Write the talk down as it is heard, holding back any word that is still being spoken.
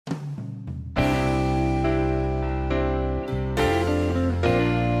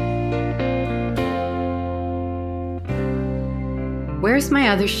Where's My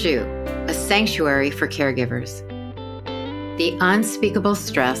Other Shoe? A sanctuary for caregivers. The unspeakable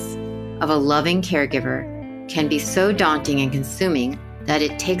stress of a loving caregiver can be so daunting and consuming that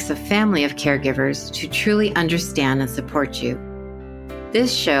it takes a family of caregivers to truly understand and support you.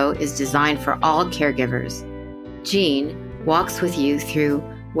 This show is designed for all caregivers. Jean walks with you through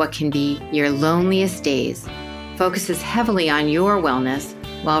what can be your loneliest days, focuses heavily on your wellness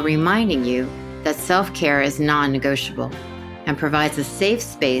while reminding you that self-care is non-negotiable, and provides a safe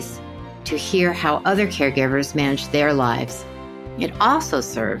space to hear how other caregivers manage their lives. It also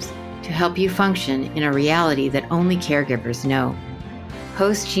serves to help you function in a reality that only caregivers know.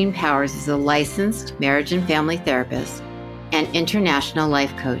 Host Jean Powers is a licensed marriage and family therapist and international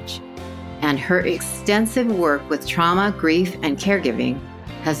life coach, and her extensive work with trauma, grief, and caregiving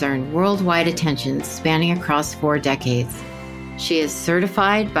has earned worldwide attention spanning across 4 decades. She is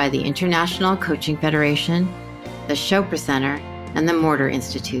certified by the International Coaching Federation, the Chopra Center, and the Mortar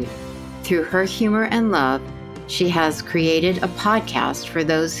Institute. Through her humor and love, she has created a podcast for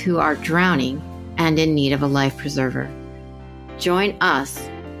those who are drowning and in need of a life preserver. Join us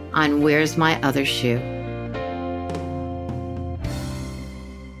on Where's My Other Shoe?